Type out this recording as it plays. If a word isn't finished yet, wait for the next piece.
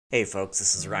Hey folks,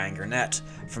 this is Ryan Gurnett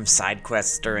from Side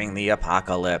Quests During the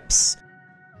Apocalypse.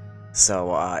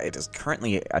 So, it is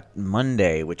currently a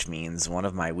Monday, which means one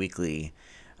of my weekly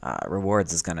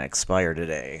rewards is going to expire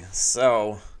today.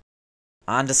 So,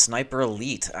 on to Sniper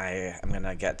Elite. I'm going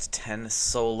to get 10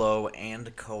 solo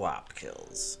and co-op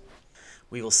kills.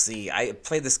 We will see. I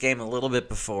played this game a little bit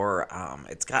before.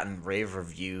 It's gotten rave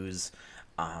reviews.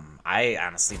 I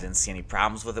honestly didn't see any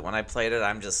problems with it when I played it.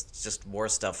 I'm just war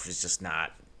stuff is just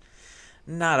not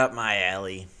up my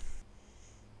alley.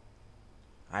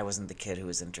 I wasn't the kid who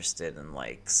was interested in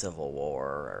like Civil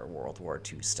War or World War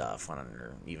II stuff,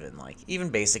 or even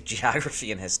basic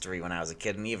geography and history when I was a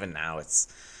kid, and even now it's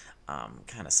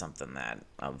kind of something that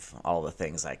of all the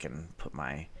things I can put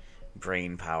my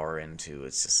brain power into,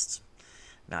 it's just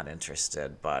not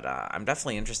interested. But I'm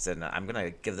definitely interested. I'm gonna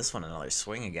give this one another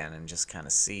swing again and just kind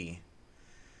of see.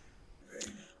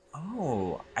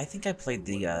 Oh, I think I played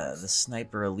the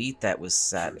Sniper Elite that was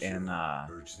set in oh,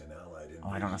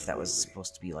 I don't know if that was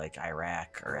supposed to be like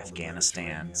Iraq or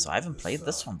Afghanistan. So I haven't played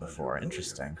this one before.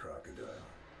 Interesting.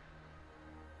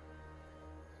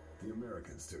 The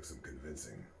Americans took some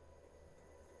convincing,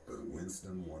 but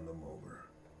Winston won them over.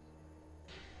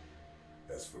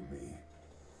 As for me,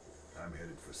 I'm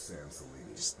headed for San Salini.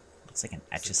 Just looks like an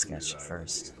Etch-a-Sketch at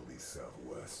first.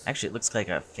 Actually, it looks like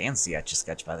a fancy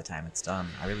Etch-a-Sketch by the time it's done.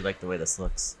 I really like the way this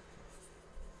looks.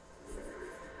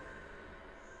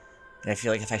 I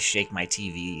feel like if I shake my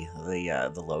TV,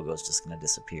 the logo's just gonna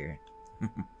disappear.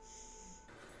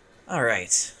 All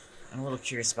right, I'm a little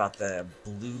curious about the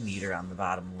blue meter on the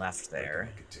bottom left there.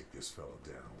 I could take this fellow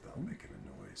down without making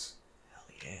a noise. Hell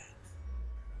yeah!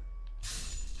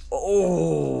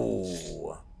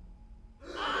 Oh!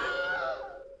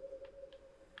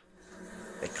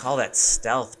 They call that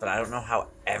stealth, but I don't know how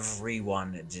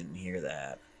everyone didn't hear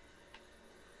that.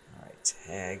 All right,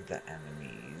 tag the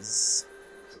enemies.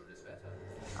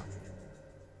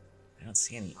 I don't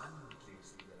see any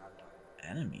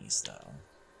enemies, though.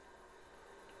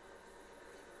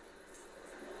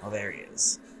 Oh, there he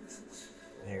is.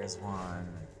 There's one.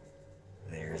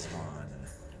 There's one.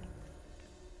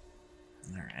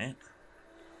 Alright.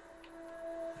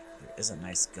 There is a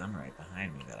nice gun right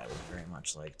behind me that I would very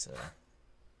much like to...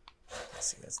 Let's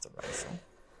see, that's the rifle.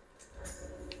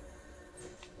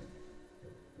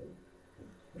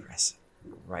 Press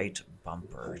right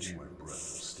bumper to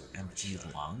empty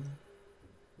lung?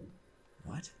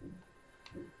 What?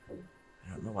 I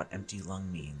don't know what empty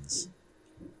lung means.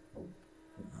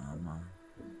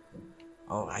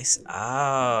 Oh, I see. Oh,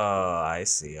 I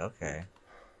see. Okay.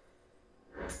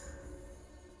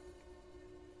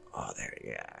 Oh, there.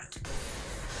 Yeah.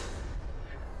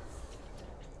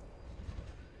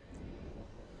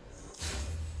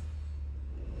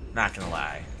 Not gonna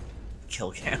lie,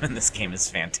 kill cam in this game is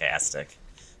fantastic.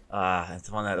 It's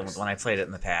one that when I played it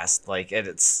in the past, like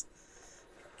it's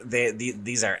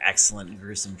these are excellent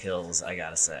gruesome kills, I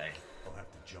gotta say. I'll have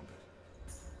to jump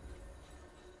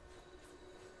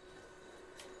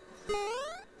it.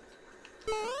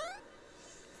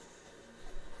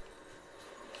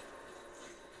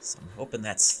 So I'm hoping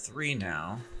that's 3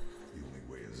 now. The only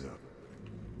way is up.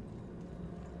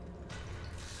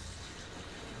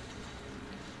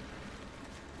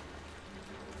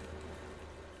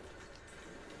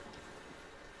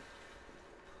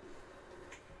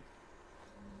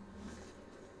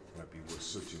 Might be worth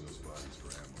searching those bodies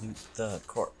for ammo. Loot the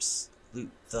corpse.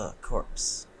 Loot the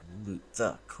corpse. Loot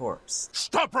the corpse.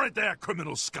 Stop right there,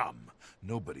 criminal scum!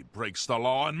 Nobody breaks the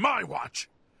law on my watch!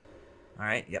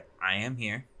 Alright, yep, I am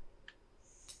here.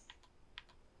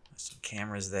 There's some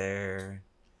cameras there.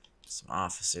 Some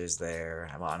officers there.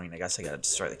 Well, I mean, I guess I gotta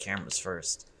destroy the cameras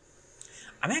first.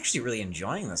 I'm actually really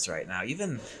enjoying this right now.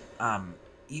 Even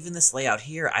this layout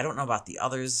here, I don't know about the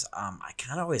others. I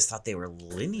kind of always thought they were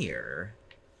linear.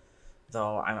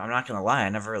 Though, I'm not gonna lie, I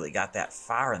never really got that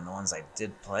far in the ones I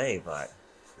did play, but...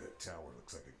 That tower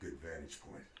looks like a good vantage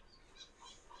point.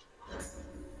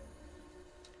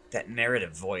 That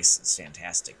narrative voice is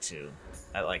fantastic, too.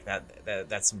 I like that.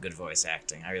 That's some good voice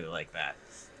acting. I really like that.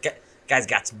 Guy's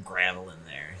got some gravel in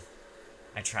there.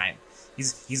 I try and...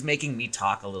 He's making me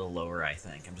talk a little lower, I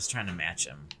think. I'm just trying to match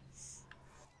him.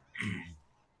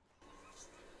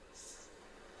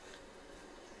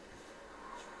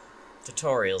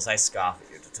 Tutorials. I scoff at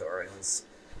your tutorials.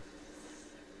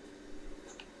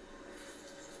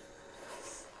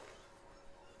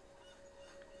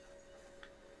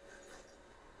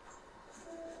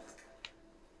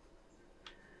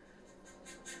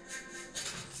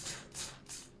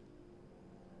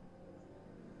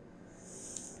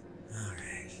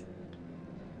 Alright.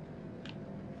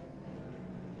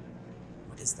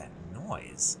 What is that noise?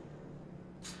 noise?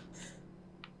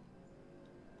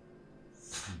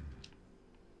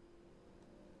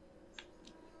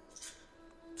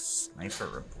 Sniper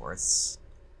reports.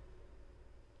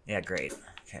 Yeah, great.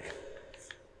 Okay.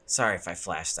 Sorry if I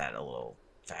flashed that a little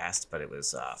fast, but it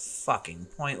was fucking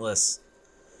pointless.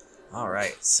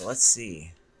 Alright, so let's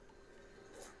see.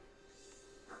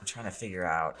 I'm trying to figure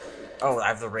out... Oh, I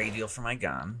have the radial for my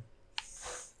gun.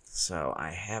 So I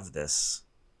have this...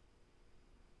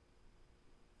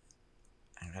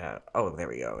 Oh, there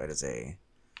we go. It is a...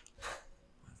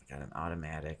 I've got an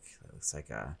automatic. That looks like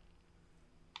a...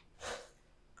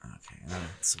 Okay, and then,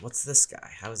 so what's this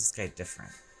guy? How is this guy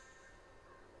different?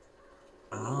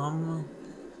 I'm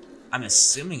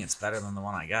assuming it's better than the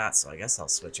one I got, so I guess I'll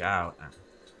switch out.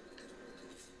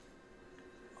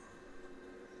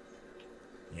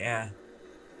 Yeah.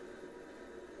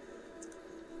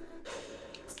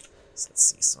 So let's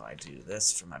see. So I do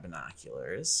this for my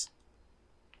binoculars.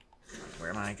 Where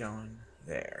am I going?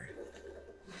 There.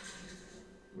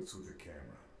 What's with the camera?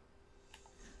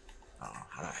 Oh,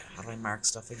 how do I mark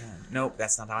stuff again? Nope,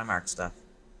 that's not how I mark stuff.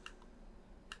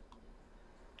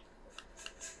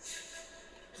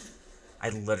 I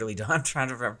literally don't. I'm trying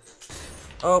to remember.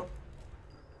 Oh.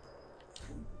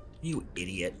 You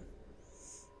idiot.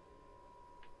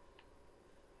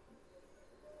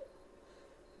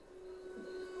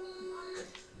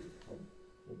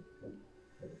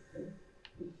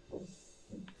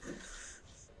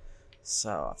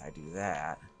 So, if I do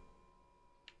that,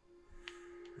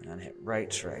 and then hit right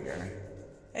trigger.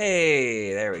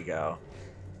 Hey, there we go.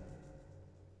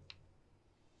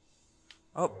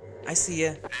 Oh, I see you.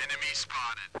 Enemy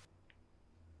spotted.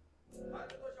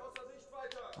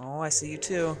 Oh, I see you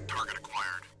too. Target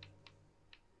acquired.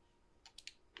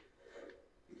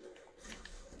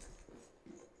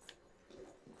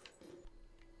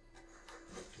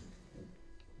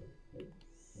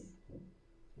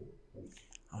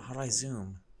 Oh, how do I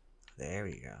zoom? There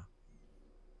we go.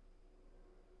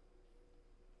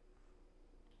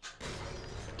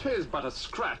 "'Tis but a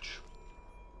scratch.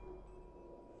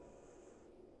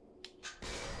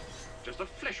 Just a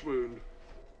flesh wound.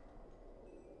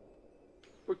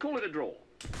 We call it a draw."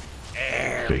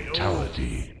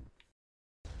 Fatality.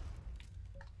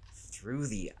 Through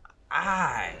the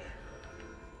eye.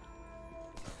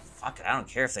 Fuck it, I don't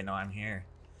care if they know I'm here.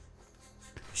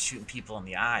 Shooting people in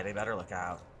the eye, they better look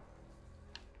out.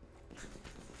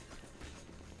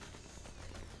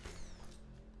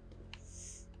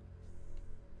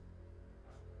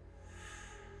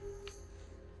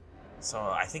 So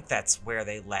I think that's where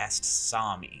they last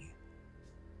saw me.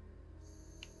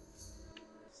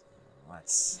 So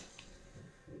let's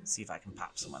see if I can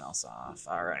pop someone else off.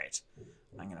 Alright.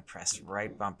 I'm going to press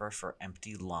right bumper for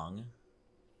empty lung.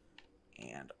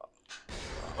 And...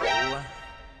 Oh.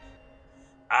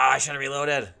 Ah, I should have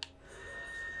reloaded.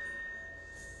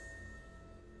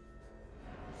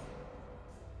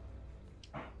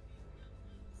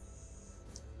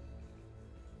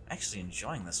 Actually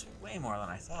enjoying this way more than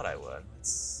I thought I would.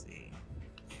 Let's see.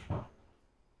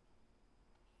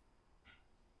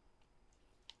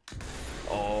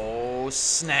 Oh,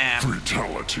 snap.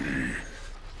 Fatality.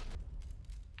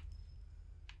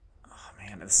 Oh,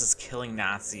 man, this is killing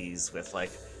Nazis with,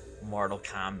 like, Mortal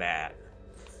Kombat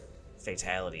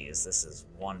fatalities. This is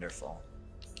wonderful.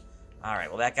 Alright,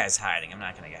 well, that guy's hiding. I'm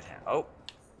not gonna get him. Oh.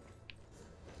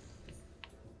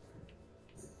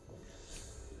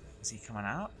 Is he coming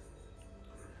out?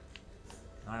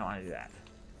 No, I don't want to do that.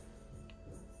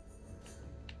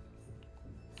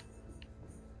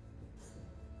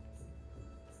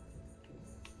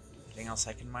 Anything else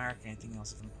I can mark? Anything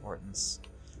else of importance?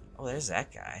 Oh, there's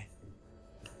that guy.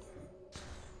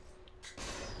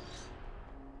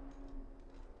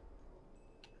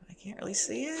 I can't really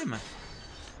see him.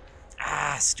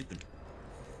 Ah, stupid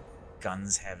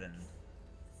guns having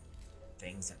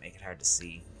things that make it hard to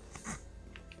see.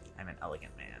 I'm an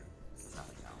elegant man, if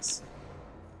nothing else.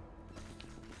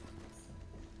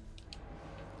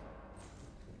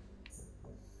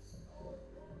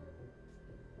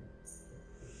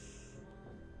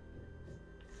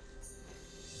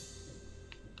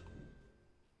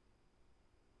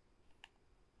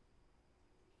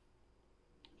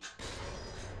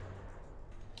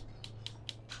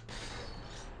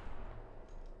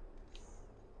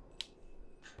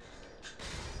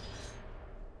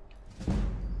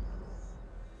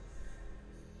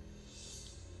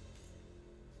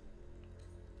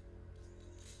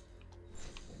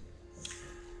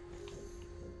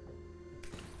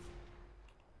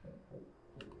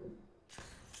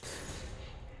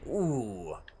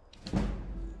 Ooh.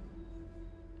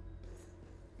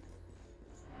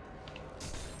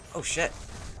 Oh, Oh, shit.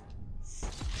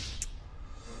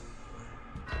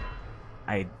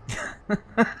 I...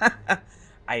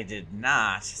 I did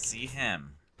not see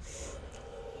him.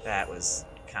 That was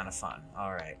kind of fun.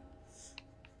 Alright.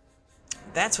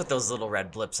 That's what those little red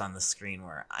blips on the screen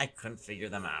were. I couldn't figure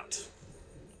them out.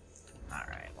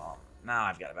 Alright, well, now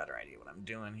I've got a better idea what I'm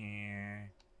doing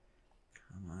here.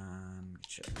 Come on.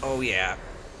 Oh, yeah.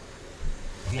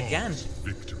 Again.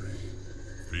 Victory.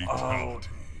 Oh. Fatality.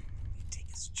 Take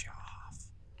his jaw off.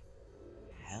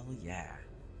 Hell yeah.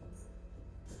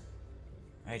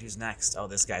 Alright, who's next? Oh,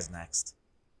 this guy's next.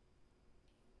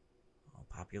 I'll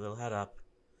pop your little head up.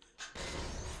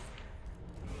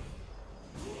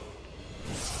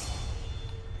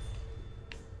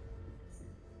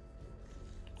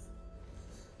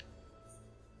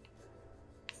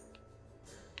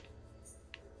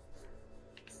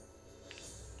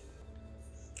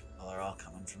 Oh, they're all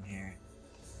coming from here.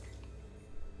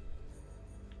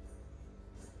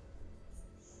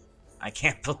 I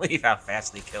can't believe how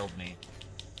fast they killed me.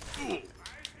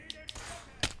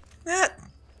 That.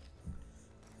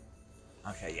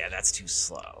 Okay, yeah, that's too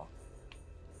slow.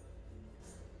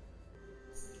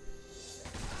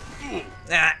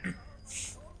 Ah.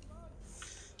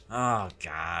 Oh,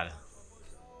 God.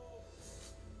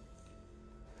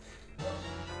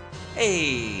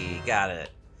 Hey, got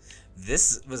it.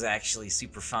 This was actually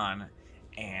super fun,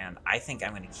 and I think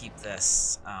I'm gonna keep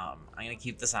this. I'm gonna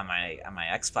keep this on my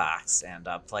Xbox and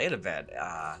play it a bit.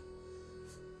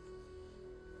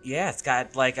 Yeah, it's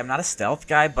got like I'm not a stealth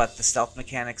guy, but the stealth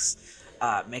mechanics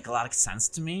make a lot of sense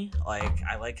to me. Like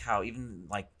I like how even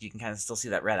like you can kind of still see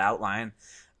that red outline.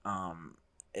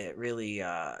 It really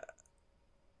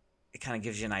it kind of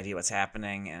gives you an idea what's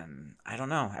happening, and I don't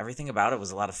know, everything about it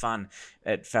was a lot of fun.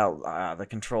 It felt the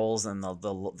controls and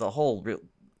the whole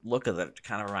look of it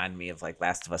kind of reminded me of like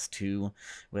Last of Us 2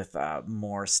 with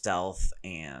more stealth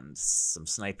and some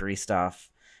snipery stuff.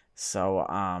 So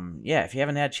yeah, if you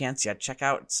haven't had a chance yet, check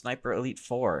out Sniper Elite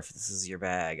 4 if this is your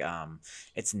bag.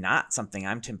 It's not something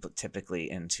I'm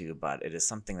typically into, but it is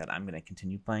something that I'm going to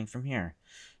continue playing from here.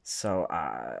 So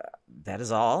that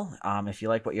is all. If you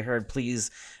like what you heard, please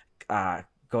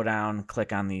go down,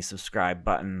 click on the subscribe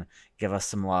button, give us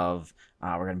some love.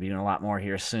 We're going to be doing a lot more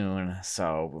here soon.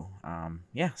 So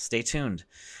yeah, stay tuned.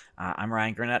 I'm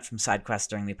Ryan Gurnett from SideQuest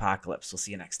During the Apocalypse. We'll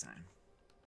see you next time.